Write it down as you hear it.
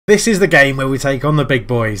This is the game where we take on the big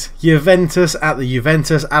boys, Juventus at the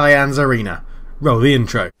Juventus Allianz Arena. Roll the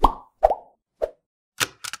intro.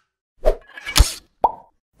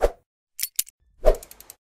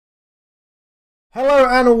 Hello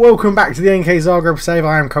and welcome back to the NK Zagreb save.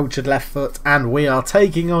 I am Cultured Left Foot and we are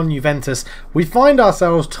taking on Juventus. We find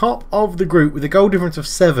ourselves top of the group with a goal difference of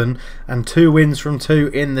 7 and 2 wins from 2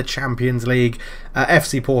 in the Champions League.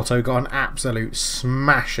 FC Porto got an absolute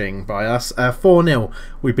smashing by us. 4-0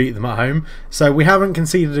 we beat them at home, so we haven't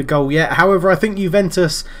conceded a goal yet. However, I think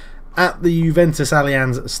Juventus at the Juventus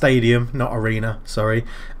Allianz Stadium, not Arena, sorry,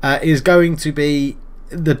 is going to be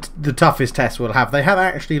the toughest test we'll have. They have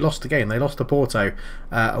actually lost a game. They lost to Porto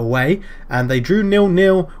away, and they drew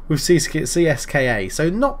 0-0 with CSKA. So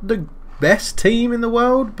not the best team in the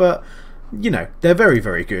world, but you know, they're very,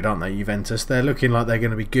 very good, aren't they, Juventus? They're looking like they're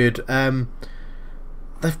going to be good.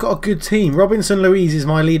 They've got a good team. Robinson Luiz is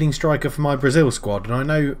my leading striker for my Brazil squad, and I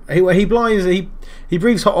know he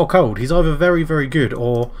breathes hot or cold. He's either very, very good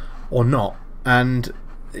or not. And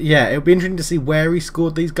yeah, it'll be interesting to see where he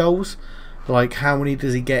scored these goals. Like, how many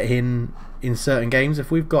does he get in certain games? If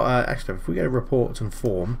we've got actually, if we go to reports and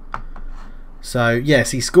form, so yes,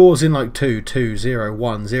 he scores in like 2, 2, 0,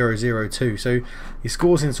 1, 0, 0, 2. So he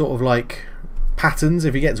scores in sort of like patterns.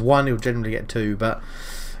 If he gets 1, he'll generally get 2. But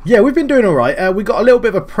yeah, we've been doing all right. We got a little bit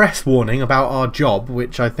of a press warning about our job,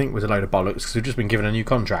 which I think was a load of bollocks because we've just been given a new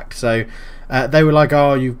contract. So they were like,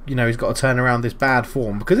 oh, you know, he's got to turn around this bad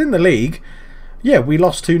form, because in the league, yeah, we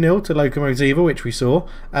lost 2-0 to Lokomotiva, which we saw,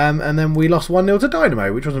 and then we lost 1-0 to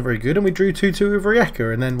Dynamo, which wasn't very good, and we drew 2-2 with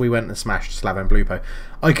Rijeka, and then we went and smashed Slaven Blupo.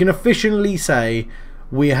 I can officially say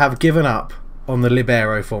we have given up on the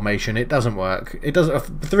libero formation. It doesn't work. It doesn't.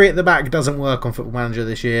 3 at the back doesn't work on Football Manager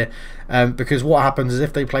this year, because what happens is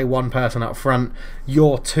if they play one person up front,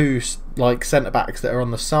 your 2 like centre backs that are on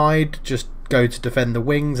the side just go to defend the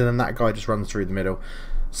wings, and then that guy just runs through the middle.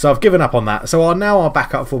 So I've given up on that. So our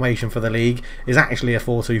backup formation for the league is actually a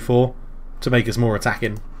 4-2-4 to make us more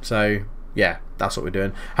attacking. So yeah, that's what we're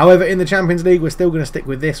doing. However, in the Champions League, we're still going to stick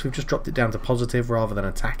with this. We've just dropped it down to positive rather than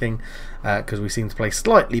attacking, because we seem to play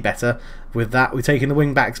slightly better with that. We're taking the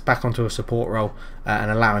wing backs back onto a support role and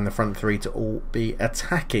allowing the front 3 to all be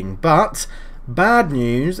attacking. But bad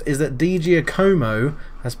news is that Di Giacomo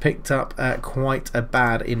has picked up quite a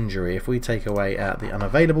bad injury. If we take away the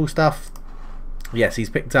unavailable stuff, yes, he's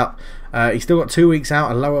picked up, he's still got 2 weeks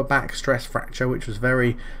out, a lower back stress fracture, which was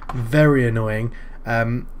very, very annoying.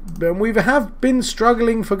 But we have been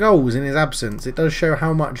struggling for goals in his absence. It does show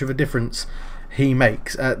how much of a difference he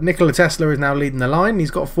makes. Nikola Tesla is now leading the line.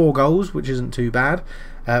 He's got 4 goals, which isn't too bad.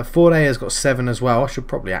 Forde has got 7 as well. I should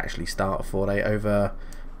probably actually start Forde over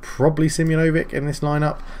probably Simjonovic in this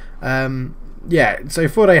lineup. Yeah, so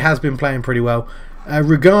Forde has been playing pretty well.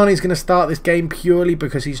 Rugani's going to start this game purely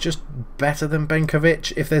because he's just better than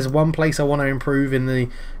Benkovic. If there's one place I want to improve in the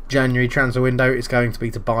January transfer window, it's going to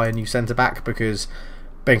be to buy a new centre-back, because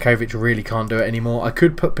Benkovic really can't do it anymore. I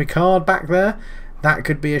could put Picard back there. That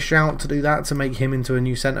could be a shout to do that, to make him into a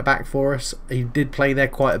new centre-back for us. He did play there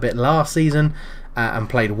quite a bit last season and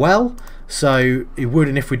played well, so he would,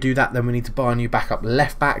 and if we do that, then we need to buy a new backup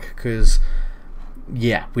left-back, because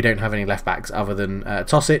yeah, we don't have any left-backs other than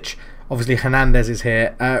Tosic. Obviously, Hernandez is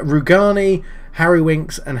here. Rugani, Harry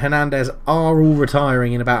Winks, and Hernandez are all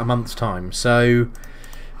retiring in about a month's time. So,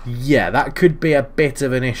 yeah, that could be a bit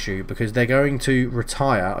of an issue, because they're going to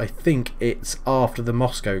retire. I think it's after the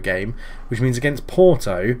Moscow game, which means against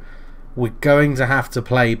Porto, we're going to have to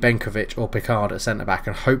play Benkovic or Picard at centre-back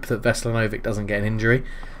and hope that Veslanovic doesn't get an injury.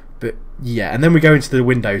 But, yeah, and then we go into the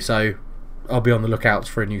window, so I'll be on the lookout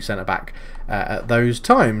for a new centre-back at those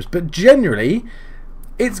times. But generally,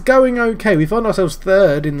 it's going okay. We find ourselves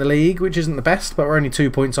 3rd in the league, which isn't the best, but we're only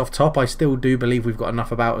 2 points off top. I still do believe we've got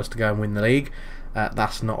enough about us to go and win the league.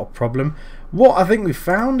 That's not a problem. What I think we've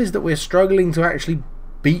found is that we're struggling to actually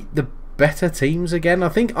beat the better teams again. I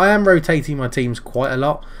think I am rotating my teams quite a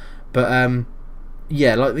lot, but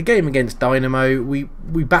yeah, like the game against Dynamo, we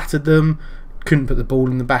battered them, couldn't put the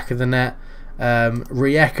ball in the back of the net.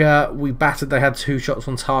 Rijeka, we battered. They had 2 shots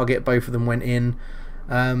on target, both of them went in.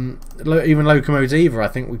 Even Lokomotiva, I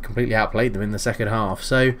think we completely outplayed them in the second half.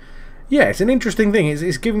 So yeah, it's an interesting thing.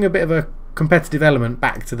 It's giving a bit of a competitive element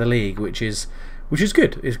back to the league, which is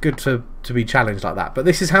good. It's good to be challenged like that. But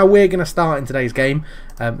this is how we're going to start in today's game.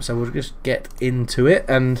 So we'll just get into it,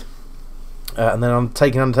 and then I'm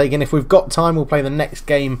taking undertaking. If we've got time, we'll play the next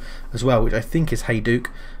game as well, which I think is Hajduk.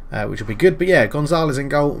 Which will be good. But yeah, Gonzalez in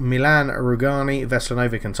goal, Milan, Rugani,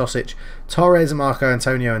 Veslanovic and Tosic, Torres, Marco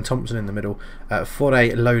Antonio and Thompson in the middle,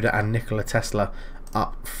 Forde, Loda and Nikola Tesla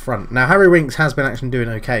up front. Now Harry Winks has been actually doing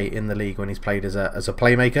okay in the league when he's played as a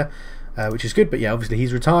playmaker, which is good, but yeah, obviously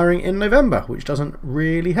he's retiring in November, which doesn't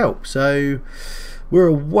really help. So we're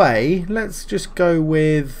away. Let's just go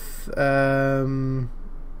with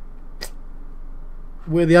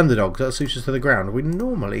we're the underdogs. That suits us to the ground. We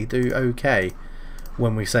normally do okay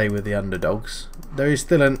when we say we're the underdogs. There is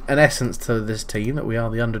still an essence to this team that we are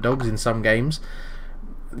the underdogs in some games.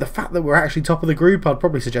 The fact that we're actually top of the group, I'd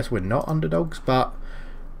probably suggest we're not underdogs, but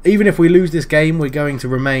even if we lose this game, we're going to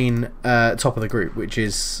remain top of the group, which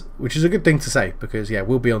is a good thing to say, because yeah,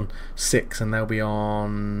 we'll be on 6 and they'll be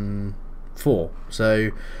on 4.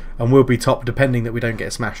 So, and we'll be top depending that we don't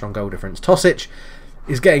get smashed on goal difference. Tosic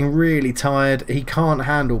is getting really tired. He can't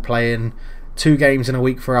handle playing 2 games in a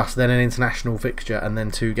week for us, then an international fixture, and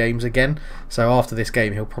then 2 games again. So after this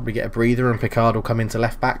game, he'll probably get a breather, and Picard will come into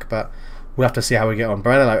left back, but we'll have to see how we get on.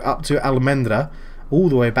 Barello up to Almendra, all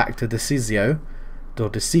the way back to Decisio, or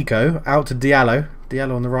Desico, out to Diallo.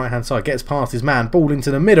 Diallo on the right hand side, gets past his man, ball into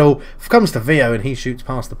the middle, comes to Vio, and he shoots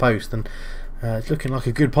past the post. And it's looking like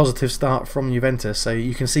a good positive start from Juventus. So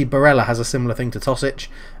you can see Barella has a similar thing to Tosic.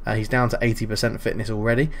 He's down to 80% fitness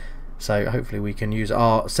already. So hopefully we can use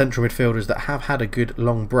our central midfielders that have had a good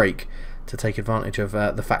long break to take advantage of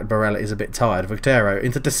the fact Barella is a bit tired. Victero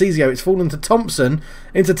into Decisio, it's fallen to Thompson,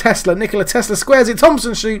 into Tesla, Nikola Tesla squares it,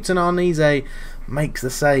 Thompson shoots, and Arnese makes the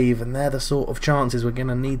save, and they're the sort of chances we're going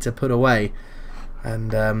to need to put away.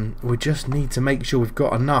 And we just need to make sure we've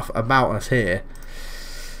got enough about us here.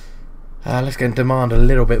 Let's go and demand a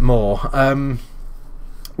little bit more.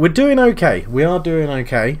 We're doing okay, we are doing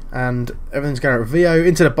okay, and everything's going right. Vio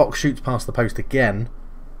into the box, shoots past the post again.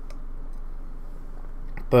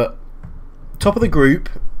 But top of the group,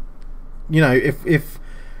 you know, if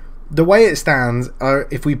the way it stands,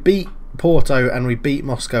 if we beat Porto and we beat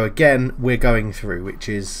Moscow again, we're going through, which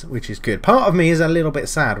is good. Part of me is a little bit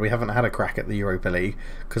sad we haven't had a crack at the Europa League,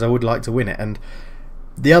 because I would like to win it. And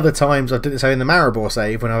the other times I did it, so in the Maribor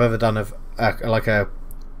save, when I've ever done like a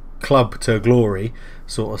club to glory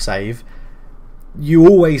sort of save, you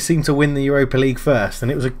always seem to win the Europa League first,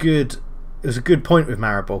 and it was a good point with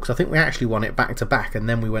Maribor, because I think we actually won it back to back, and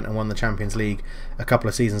then we went and won the Champions League a couple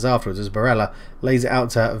of seasons afterwards as Barella lays it out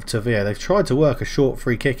to Vio. They've tried to work a short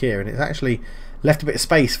free kick here, and it's actually left a bit of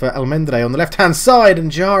space for Almendra on the left hand side,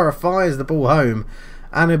 and Jara fires the ball home.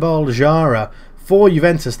 Anibal Jara for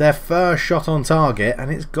Juventus, their first shot on target,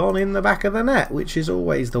 and it's gone in the back of the net, which is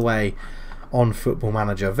always the way on Football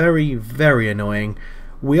Manager. Very, very annoying.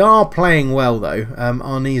 We are playing well though.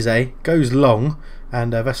 Arnese goes long,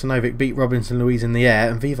 and Vesanovic beat Robinson Luiz in the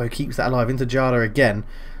air, and Vivo keeps that alive into Jara again.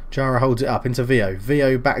 Jara holds it up into Vio.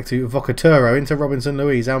 Vio back to Vocaturo, into Robinson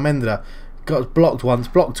Luiz. Almendra got blocked once,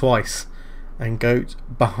 blocked twice, and goes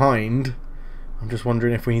behind. I'm just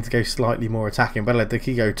wondering if we need to go slightly more attacking. But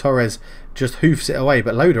Dekigo Torres just hoofs it away,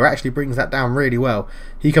 but Loda actually brings that down really well.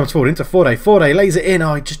 He comes forward into Forde. Forde lays it in.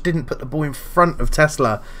 Oh, he just didn't put the ball in front of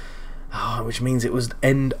Tesla. Oh, which means it was the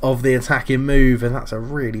end of the attacking move, and that's a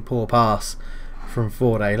really poor pass from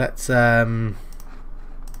Forde.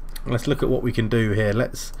 Let's look at what we can do here.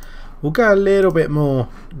 We'll go a little bit more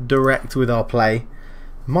direct with our play.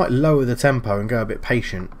 Might lower the tempo and go a bit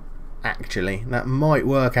patient. Actually, that might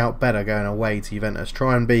work out better going away to Juventus.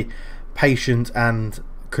 Try and be patient and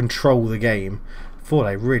control the game.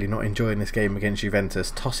 Forde really not enjoying this game against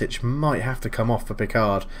Juventus. Tosic might have to come off for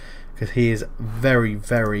Picard, because he is very,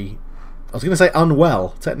 very, I was going to say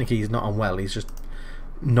unwell. Technically he's not unwell, he's just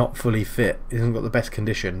not fully fit. He hasn't got the best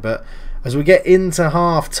condition. But as we get into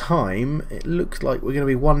half time, it looks like we're going to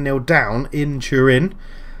be 1-0 down in Turin,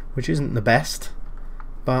 which isn't the best,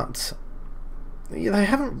 but they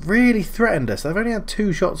haven't really threatened us. They've only had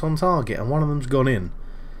 2 shots on target and one of them's gone in.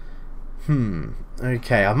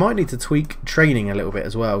 Okay, I might need to tweak training a little bit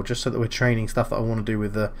as well, just so that we're training stuff that I want to do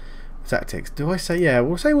with the tactics. Do I say, yeah,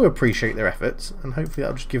 we'll say we appreciate their efforts, and hopefully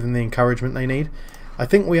that'll just give them the encouragement they need. I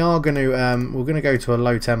think we are going to we're going to go to a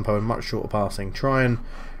low tempo and much shorter passing. Try and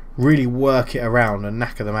really work it around and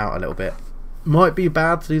knacker them out a little bit. Might be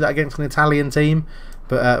bad to do that against an Italian team,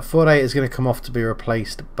 but Forde is going to come off to be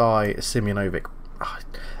replaced by Simeonovic.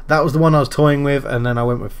 That was the one I was toying with, and then I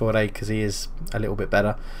went with Forde because he is a little bit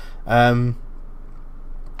better. 6.5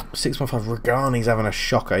 Regani's having a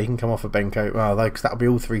shocker. He can come off of Benko. Well, because that'll be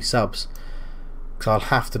all 3 subs. Because I'll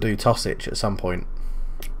have to do Tosic at some point.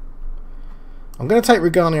 I'm going to take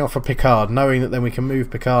Regani off for Picard, knowing that then we can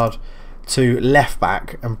move Picard to left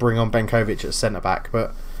back and bring on Benkovic at centre back.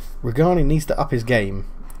 But Regani needs to up his game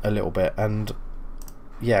a little bit, and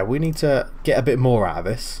yeah, we need to get a bit more out of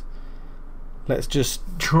this. Let's just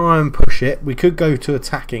try and push it. We could go to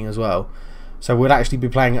attacking as well, So we'll actually be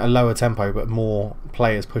playing at a lower tempo, but more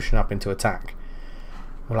players pushing up into attack.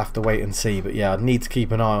 We'll have to wait and see. But yeah, I need to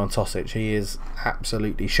keep an eye on Tosic. He is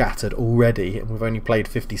absolutely shattered already, and we've only played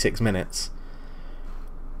 56 minutes.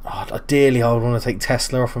 Oh, ideally, I would want to take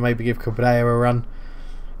Tesla off and maybe give Cabrera a run.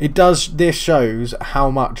 This shows how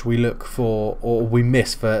much we look for, or we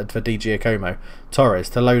miss for Di Giacomo. Torres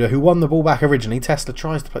to Loda, who won the ball back originally. Tesla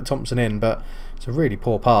tries to put Thompson in, but it's a really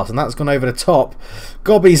poor pass, and that's gone over the top.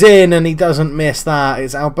 Gobby's in, and he doesn't miss that.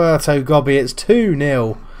 It's Alberto Gobby. It's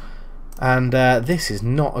 2-0, and this is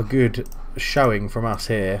not a good showing from us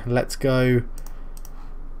here. Let's go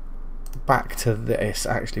back to this.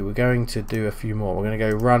 Actually, we're going to do a few more. We're going to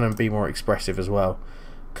go run and be more expressive as well,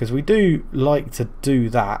 because we do like to do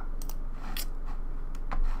that.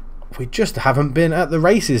 We just haven't been at the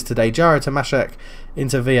races today. Jara to Mashek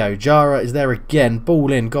into Vio. Jara is there again.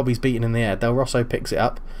 Ball in. Gobby's beaten in the air. Del Rosso picks it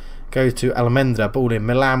up. Goes to Almendra. Ball in.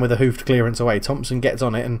 Milan with a hoofed clearance away. Thompson gets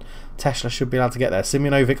on it, and Tesla should be able to get there.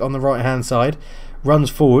 Simjonovic on the right hand side. Runs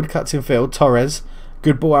forward. Cuts in field. Torres.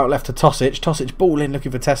 Good ball out left to Tosic. Tosic ball in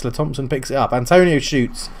looking for Tesla. Thompson picks it up. Antonio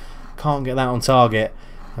shoots. Can't get that on target.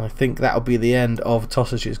 And I think that'll be the end of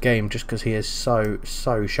Tosic's game, just because he is so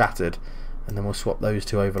shattered. And then we'll swap those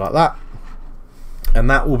two over like that, and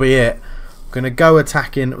that will be it. We're going to go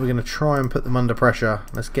attacking. We're going to try and put them under pressure.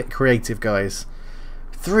 Let's get creative, guys.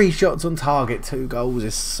 3 shots on target, 2 goals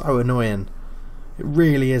is so annoying. It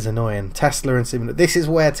really is annoying. Tesla and Simjonovic. This is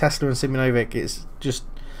where Tesla and Simjonovic is just,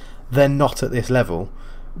 they're not at this level.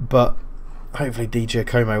 But hopefully Di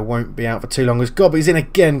Giacomo won't be out for too long. As Gobby's in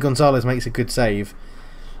again, Gonzalez makes a good save.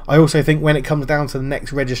 I also think when it comes down to the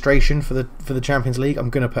next registration for the Champions League, I'm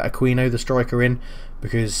going to put Aquino, the striker, in,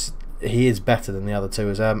 because he is better than the other two.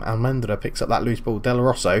 As Almendra picks up that loose ball. Del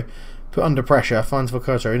Rosso put under pressure, finds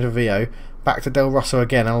Vocoto into Vio, back to Del Rosso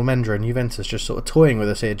again. Almendra and Juventus just sort of toying with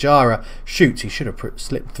us here. Jara shoots. He should have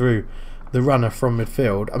slipped through the runner from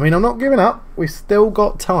midfield. I mean, I'm not giving up. We've still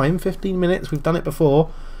got time. 15 minutes. We've done it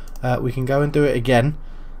before. We can go and do it again.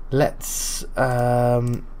 Let's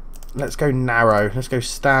go narrow. Let's go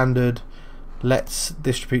standard. Let's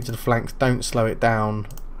distribute to the flanks. Don't slow it down.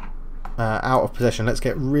 Out of possession. Let's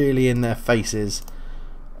get really in their faces.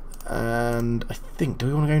 And I think, do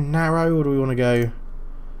we want to go narrow or do we want to go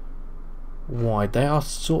wide? They are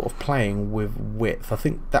sort of playing with width. I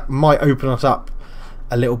think that might open us up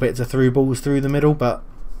a little bit to through balls through the middle, but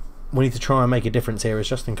we need to try and make a difference here as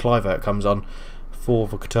Justin Kluivert comes on for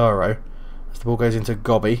Vocataro. As the ball goes into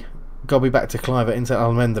Gobby. Gobby back to Kluivert, into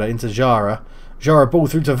Almendra, into Jara. Jara ball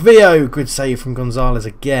through to Vio. Good save from Gonzalez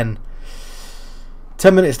again.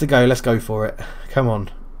 10 minutes to go. Let's go for it. Come on.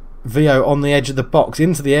 Vio on the edge of the box,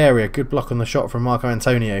 into the area. Good block on the shot from Marco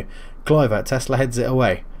Antonio. Kluivert, Tesla heads it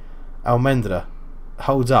away. Almendra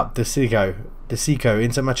holds up. Desico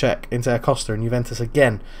into Machek, into Acosta, and Juventus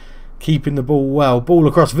again. Keeping the ball well. Ball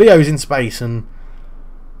across. Vio's in space, and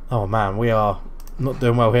oh man, we are not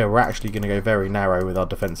doing well here. We're actually going to go very narrow with our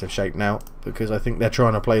defensive shape now, because I think they're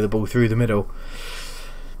trying to play the ball through the middle.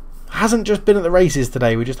 Hasn't just been at the races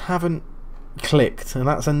today, we just haven't clicked, and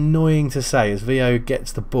that's annoying to say as Vio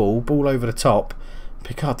gets the ball over the top.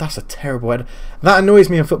 God, that's a terrible head. That annoys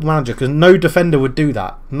me in Football Manager, because no defender would do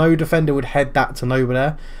that. No defender would head that to nowhere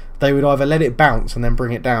there. They would either let it bounce and then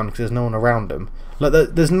bring it down because there's no one around him. Like,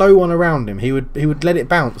 there's no one around him. He would let it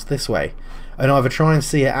bounce this way and either try and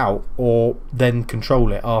see it out or then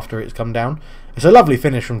control it after it's come down. It's a lovely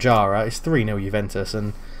finish from Jara. It's 3-0 Juventus,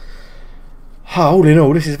 and all in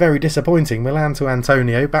all, this is very disappointing. Milan to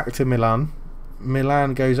Antonio, back to Milan.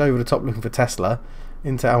 Milan goes over the top looking for Tesla,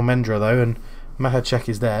 into Almendra though, and Machacek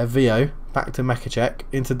is there. Vio, back to Machacek,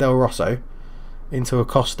 into Del Rosso, into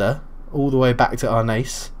Acosta, all the way back to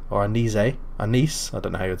Arnaiz, or Arnize, I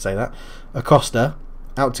don't know how you would say that. Acosta,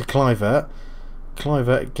 out to Kluivert.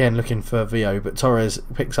 Kluivert again looking for Vio, but Torres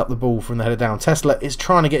picks up the ball from the header down. Tesla is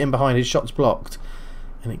trying to get in behind, his shot's blocked,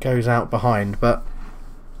 and it goes out behind. But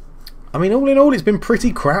I mean, all in all, it's been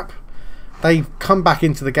pretty crap. They've come back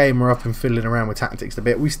into the game. We're up and fiddling around with tactics a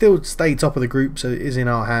bit. We still stay top of the group, so it is in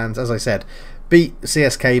our hands. As I said, beat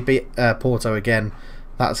CSK, beat Porto again.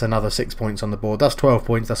 That's another 6 points on the board. That's 12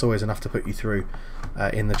 points. That's always enough to put you through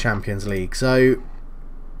in the Champions League. So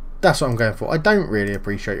that's what I'm going for. I don't really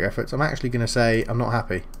appreciate your efforts. I'm actually going to say I'm not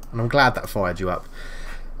happy, and I'm glad that fired you up.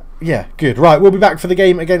 Yeah, good. Right, we'll be back for the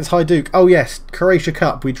game against Hajduk. Oh yes, Croatia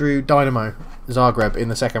Cup. We drew Dynamo Zagreb in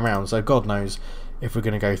the second round, so God knows if we're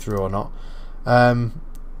going to go through or not.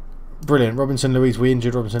 Brilliant. Robinson Luis, we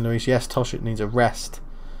injured Robinson Luis. Yes, Tošić needs a rest,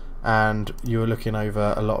 and you were looking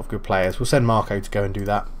over a lot of good players. We'll send Marco to go and do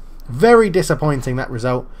that. Very disappointing, that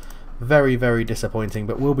result. Very, very disappointing,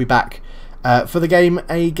 but we'll be back for the game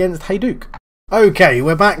against Hajduk. Okay,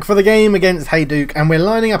 we're back for the game against Hajduk, and we're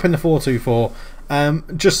lining up in the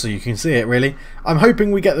 4-2-4. Just so you can see it, really. I'm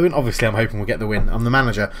hoping we get the win. Obviously, I'm hoping we get the win. I'm the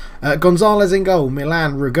manager. Gonzalez in goal.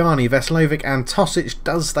 Milan, Rugani, Veslovic, and Tosic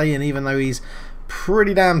does stay in, even though he's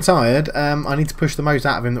pretty damn tired. I need to push the most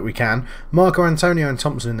out of him that we can. Marco Antonio and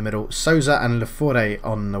Thompson in the middle. Souza and Lefore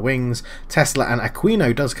on the wings. Tesla and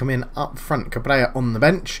Aquino does come in up front. Cabrera on the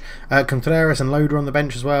bench. Contreras and Loader on the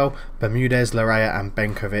bench as well. Bermudez, Larrea and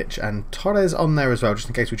Benkovic. And Torres on there as well, just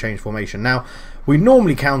in case we change formation. Now, we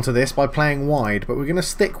normally counter this by playing wide, but we're going to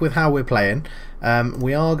stick with how we're playing.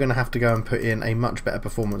 We are going to have to go and put in a much better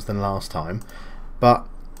performance than last time. But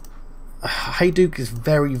Hajduk is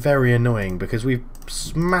very, very annoying because we've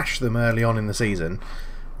smashed them early on in the season.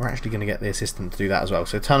 We're actually going to get the assistant to do that as well.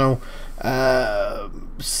 So Tunnel,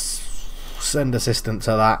 send assistant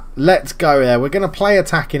to that. Let's go there. We're going to play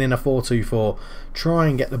attacking in a 4-2-4. Try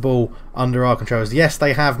and get the ball under our controls. Yes,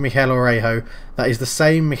 they have Mikel Orejo. That is the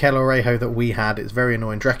same Mikel Orejo that we had. It's very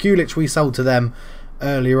annoying. Drakulic we sold to them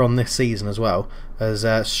earlier on this season as well, as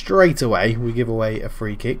straight away we give away a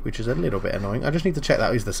free kick, which is a little bit annoying. I just need to check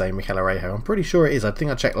that is the same Mikel Orejo. I'm pretty sure it is. I think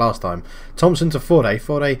I checked last time. Thompson to Forde.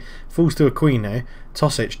 Forde falls to Aquino.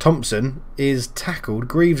 Tosic. Thompson is tackled.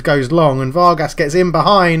 Greaves goes long and Vargas gets in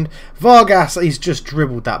behind. Vargas, he's just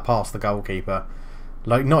dribbled that past the goalkeeper.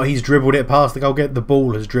 Like, not he's dribbled it past the goalkeeper, the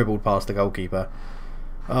ball has dribbled past the goalkeeper.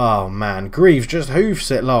 Oh man, Greaves just hoofs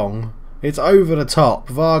it long. It's over the top.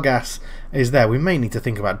 Vargas is there. We may need to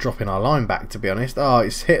think about dropping our line back, to be honest. Oh,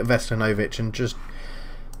 it's hit Veslinovic and just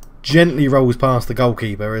gently rolls past the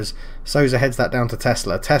goalkeeper as Souza heads that down to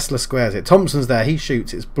Tesla. Tesla squares it. Thompson's there. He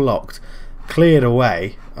shoots. It's blocked. Cleared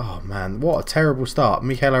away. Oh, man. What a terrible start.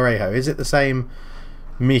 Mikel Orejo. Is it the same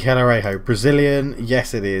Mikel Orejo? Brazilian?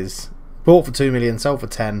 Yes, it is. Bought for 2 million, sold for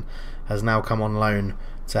 10. Has now come on loan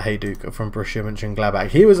to Hajduk from Borussia Mönchengladbach.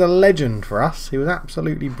 He was a legend for us. He was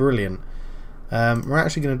absolutely brilliant. We're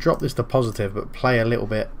actually going to drop this to positive, but play a little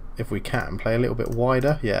bit, if we can, play a little bit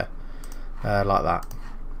wider. Yeah, like that.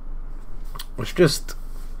 Which just...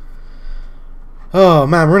 Oh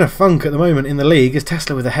man, we're in a funk at the moment in the league. It's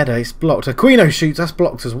Tesla with a header. It's blocked. Aquino shoots. That's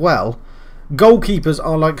blocked as well. Goalkeepers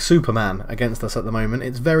are like Superman against us at the moment.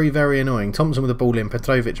 It's very, very annoying. Thompson with the ball in.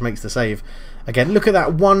 Petrovic makes the save. Again, look at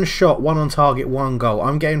that. One shot, one on target, one goal.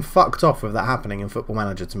 I'm getting fucked off with that happening in Football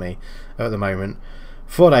Manager to me at the moment.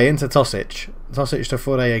 Forde into Tosic. Tosic to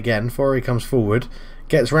Forde again. Forde comes forward.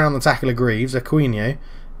 Gets round the tackle of Greaves. Aquino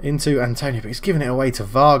into Antonio. But he's giving it away to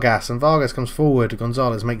Vargas. And Vargas comes forward.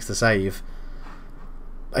 Gonzalez makes the save.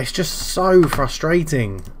 It's just so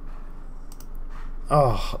frustrating.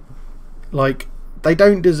 Oh, like, they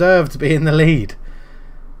don't deserve to be in the lead.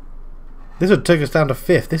 This would take us down to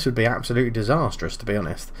 5th. This would be absolutely disastrous, to be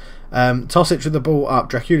honest. Tosic with the ball up.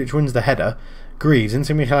 Drakulic wins the header. Greaves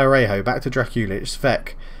into Mikel Orejo. Back to Drakulic.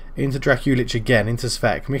 Svek into Drakulic again. Into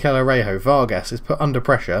Svek. Mikel Orejo. Vargas is put under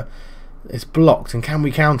pressure. It's blocked. And can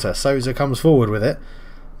we counter? Souza comes forward with it.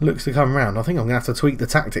 Looks to come round. I think I'm going to have to tweak the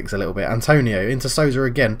tactics a little bit. Antonio into Souza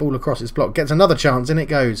again. Ball across. It's blocked. Gets another chance. In it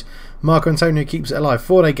goes. Marco Antonio keeps it alive.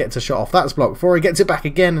 Forde gets a shot off. That's blocked. Forde gets it back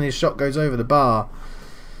again and his shot goes over the bar.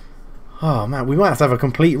 Oh man, we might have a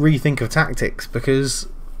complete rethink of tactics because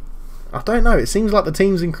I don't know. It seems like the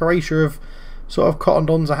teams in Croatia have sort of cottoned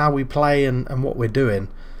on to how we play and what we're doing.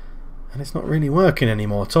 And it's not really working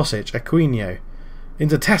anymore. Tosic, Aquino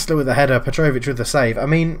into Tesla with the header. Petrovic with the save. I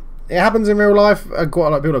mean, it happens in real life. Like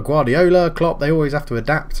people like Guardiola, Klopp, they always have to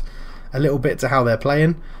adapt a little bit to how they're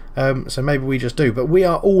playing. So maybe we just do. But we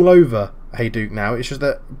are all over Hajduk now. It's just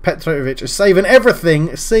that Petrovic is saving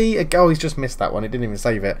everything. See, oh, he's just missed that one. He didn't even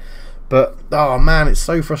save it. But, oh man, it's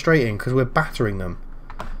so frustrating because we're battering them.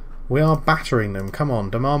 We are battering them. Come on,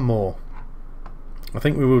 demand more. I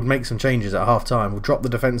think we would make some changes at half time. We'll drop the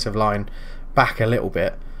defensive line back a little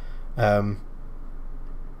bit. Yeah,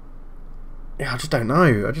 I just don't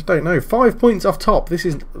know. I just don't know. 5 points off top. This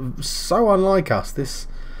is so unlike us. This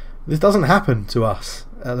doesn't happen to us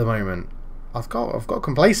at the moment. I've got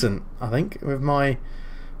complacent, I think, with my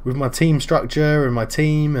team structure and my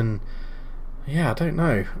team, and yeah, I don't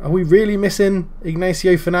know. Are we really missing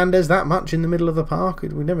Ignacio Fernandez that much in the middle of the park?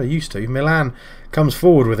 We never used to. Milan comes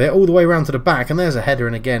forward with it all the way around to the back, and there's a header,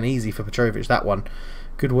 and again, easy for Petrovic, that one.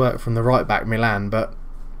 Good work from the right back, Milan, but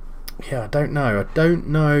yeah, I don't know. I don't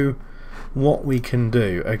know what we can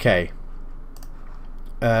do. Okay.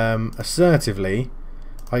 Assertively,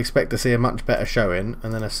 I expect to see a much better showing,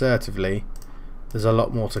 and then assertively, there's a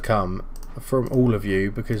lot more to come from all of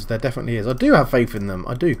you, because there definitely is. I do have faith in them.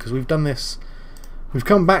 I do, because we've done this. We've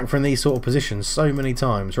come back from these sort of positions so many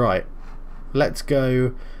times. Right, let's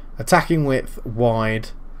go attacking width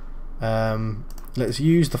wide. Let's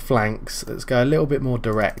use the flanks. Let's go a little bit more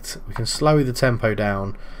direct. We can slow the tempo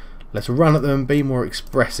down. Let's run at them, be more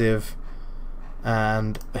expressive.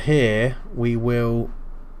 And here we will...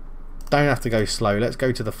 Don't have to go slow. Let's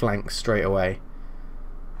go to the flanks straight away.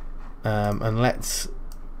 And let's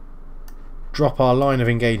drop our line of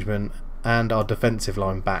engagement and our defensive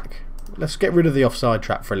line back. Let's get rid of the offside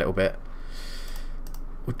trap for a little bit.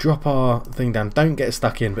 We'll drop our thing down. Don't get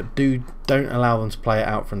stuck in, but don't allow them to play it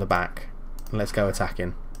out from the back. And let's go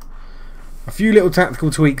attacking. A few little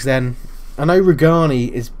tactical tweaks then. I know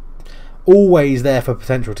Rugani is always there for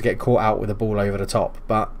potential to get caught out with a ball over the top,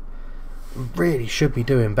 but really should be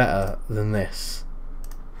doing better than this.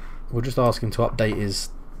 We'll just ask him to update his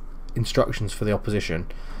instructions for the opposition.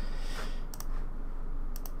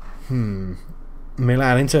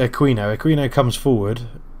 Milan into Aquino. Aquino comes forward.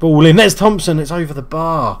 Ball in. There's Thompson. It's over the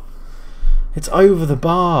bar. It's over the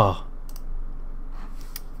bar.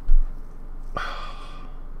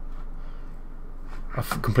 I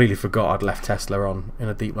completely forgot I'd left Tesla on in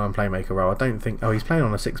a deep line playmaker role. I don't think... Oh, he's playing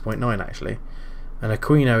on a 6.9 actually. And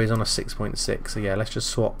Aquino is on a 6.6. So yeah, let's just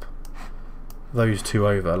swap those two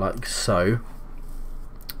over like so.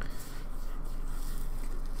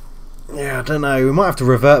 Yeah, I don't know. We might have to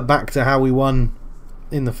revert back to how we won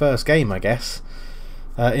in the first game, I guess.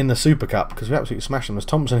 In the Super Cup, because we absolutely smashed them. As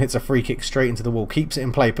Thompson hits a free kick straight into the wall, keeps it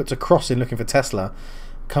in play, puts a cross in looking for Tesla.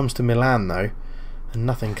 Comes to Milan though, and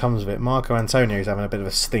nothing comes of it. Marco Antonio is having a bit of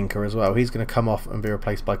a stinker as well. He's going to come off and be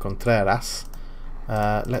replaced by Contreras.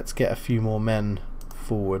 Let's get a few more men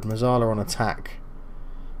forward. Mazzala on attack.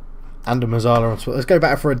 And a Mazzala on spot. Let's go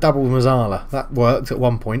back for a double Mazzala. That worked at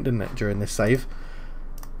one point, didn't it, during this save?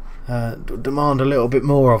 Demand a little bit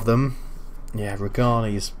more of them. Yeah,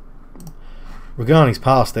 Rugani's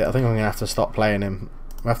past it. I think I'm going to have to stop playing him.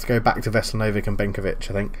 We'll have to go back to Veselinovic and Benkovic,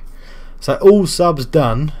 I think. So all subs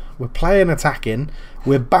done. We're playing attacking.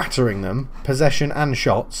 We're battering them. Possession and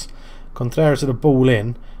shots. Contreras with the ball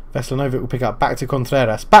in. Veselinovic will pick up. Back to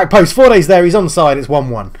Contreras. Back post. 4 days there. He's onside. It's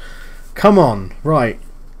 1-1. Come on. Right.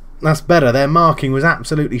 That's better. Their marking was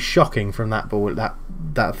absolutely shocking from that ball.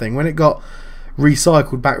 That thing. When it got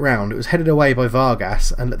recycled back round, it was headed away by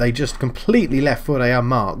Vargas, and they just completely left Fode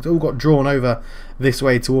unmarked. All got drawn over this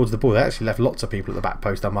way towards the ball. They actually left lots of people at the back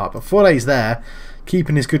post unmarked, but Fode's there,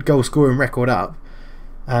 keeping his good goal scoring record up.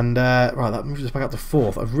 And right, that moves us back up to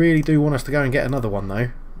 4th. I really do want us to go and get another one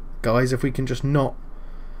though, guys. If we can just not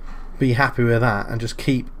be happy with that and just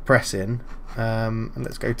keep pressing. And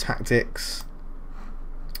let's go tactics.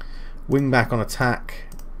 Wing back on attack.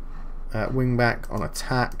 Wing back on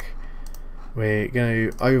attack. We're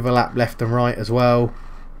going to overlap left and right as well.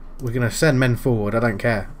 We're going to send men forward. I don't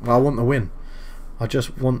care. Well, I want the win. I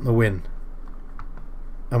just want the win.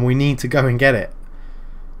 And we need to go and get it.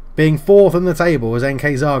 Being 4th in the table as NK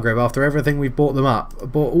Zagreb, after everything we've brought them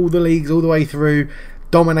up, brought all the leagues all the way through,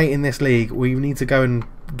 dominating this league, we need to go and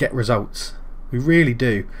get results. We really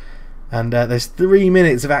do. And there's 3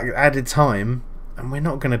 minutes of added time, and we're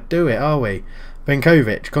not going to do it, are we?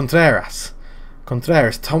 Benkovic, Contreras,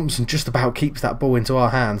 Thompson just about keeps that ball into our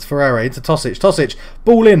hands. Ferreira into Tosic,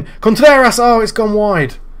 ball in. Contreras, oh, it's gone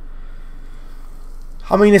wide.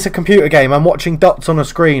 I mean, it's a computer game. I'm watching dots on a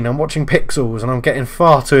screen. I'm watching pixels, and I'm getting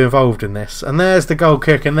far too involved in this. And there's the goal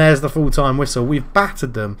kick, and there's the full-time whistle. We've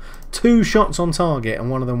battered them. 2 shots on target,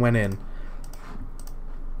 and one of them went in.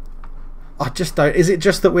 I just don't... Is it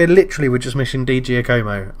just that we're just missing Di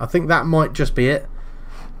Giacomo? I think that might just be it.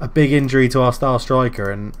 A big injury to our star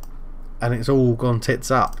striker, and it's all gone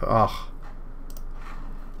tits up. Oh.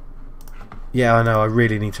 Yeah, I know. I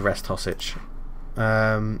really need to rest Tosic.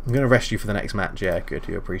 I'm going to rest you for the next match. Yeah, good.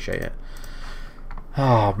 You appreciate it.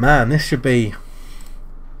 Oh, man. This should be...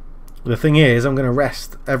 The thing is, I'm going to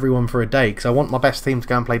rest everyone for a day because I want my best team to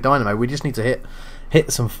go and play Dynamo. We just need to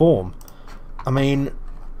hit some form. I mean,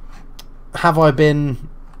 have I been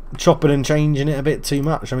chopping and changing it a bit too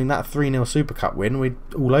much? I mean, that 3-0 Super Cup win, we're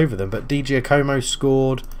all over them. But Di Giacomo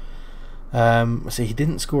scored... see, he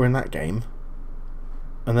didn't score in that game,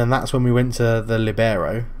 and then that's when we went to the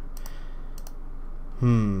Libero. Oh,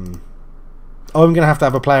 I'm going to have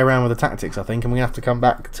a play around with the tactics, I think, and we're going to have to come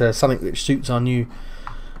back to something which suits our new,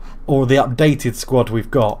 or the updated squad we've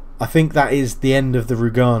got. I think that is the end of the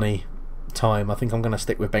Rugani time. I think I'm going to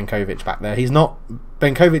stick with Benkovic back there.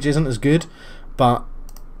 Benkovic isn't as good, but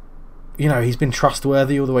you know, he's been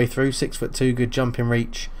trustworthy all the way through. 6'2", good jumping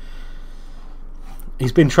reach.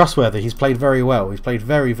 He's been trustworthy. He's played very well. He's played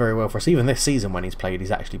very, very well for us. Even this season when he's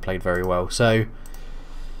actually played very well. So,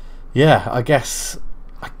 yeah, I guess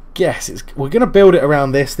we're going to build it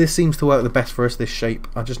around this. This seems to work the best for us, this shape.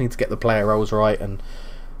 I just need to get the player roles right and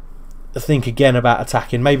think again about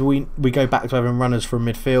attacking. Maybe we go back to having runners from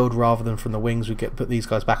midfield rather than from the wings. We put these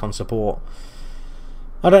guys back on support.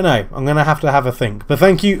 I don't know. I'm going to have a think. But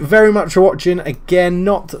thank you very much for watching. Again,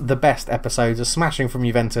 not the best episodes. A smashing from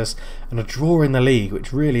Juventus and a draw in the league,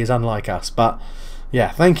 which really is unlike us. But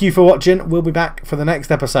yeah, thank you for watching. We'll be back for the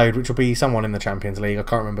next episode, which will be someone in the Champions League. I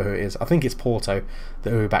can't remember who it is. I think it's Porto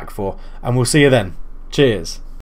that we'll be back for. And we'll see you then. Cheers.